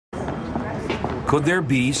Could there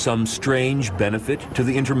be some strange benefit to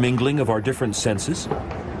the intermingling of our different senses?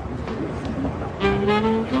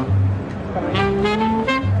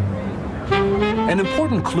 An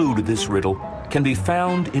important clue to this riddle can be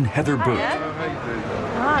found in Heather Burt.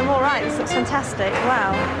 I'm all right. This looks fantastic.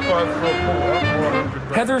 Wow.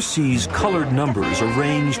 Heather sees colored numbers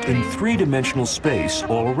arranged in three-dimensional space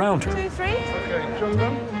all around her. 2,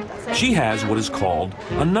 3. She has what is called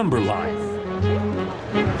a number line.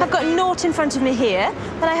 I've got 0 in front of me here,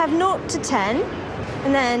 then I have 0 to 10,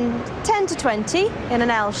 and then 10 to 20 in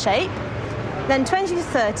an L shape, then 20 to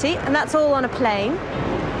 30, and that's all on a plane,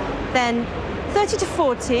 then 30 to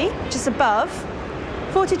 40, which is above,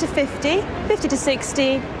 40 to 50, 50 to 60,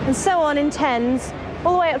 and so on in tens,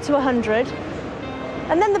 all the way up to 100.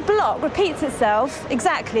 And then the block repeats itself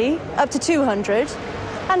exactly up to 200,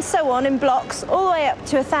 and so on in blocks all the way up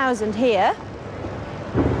to 1,000 here.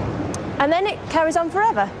 And then it carries on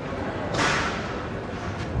forever.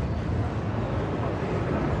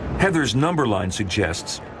 Heather's number line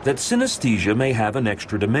suggests that synesthesia may have an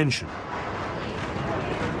extra dimension.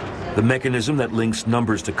 The mechanism that links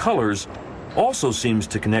numbers to colors also seems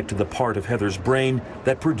to connect to the part of Heather's brain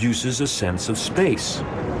that produces a sense of space.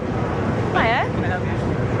 Hiya.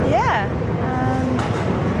 Yeah.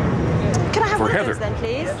 Can I have For one Heather, of those then,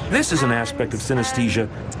 please? this is an aspect of synesthesia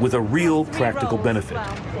with a real practical benefit.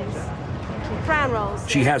 Crown rolls.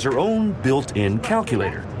 She has her own built-in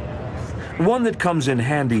calculator, one that comes in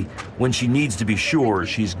handy when she needs to be sure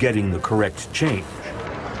she's getting the correct change.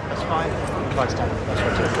 That's fine.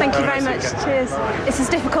 Thank you very much. Cheers. It's as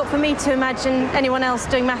difficult for me to imagine anyone else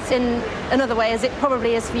doing maths in another way as it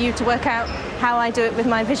probably is for you to work out how I do it with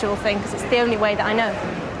my visual thing, because it's the only way that I know.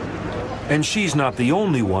 And she's not the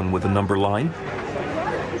only one with a number line.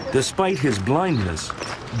 Despite his blindness,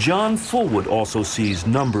 John Fullwood also sees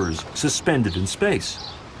numbers suspended in space.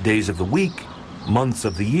 Days of the week, months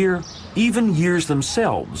of the year, even years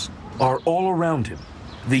themselves are all around him.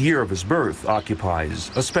 The year of his birth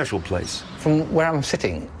occupies a special place. From where I'm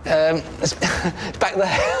sitting, it's back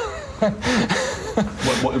there.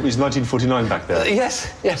 What, it was 1949 back there?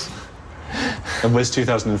 Yes, yes. And where's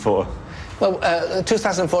 2004? Well,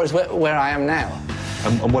 2004 is where I am now.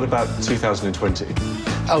 And what about 2020?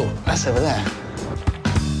 Oh, that's over there.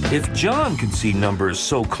 If John can see numbers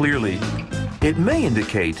so clearly, it may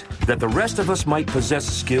indicate that the rest of us might possess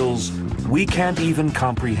skills we can't even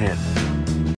comprehend.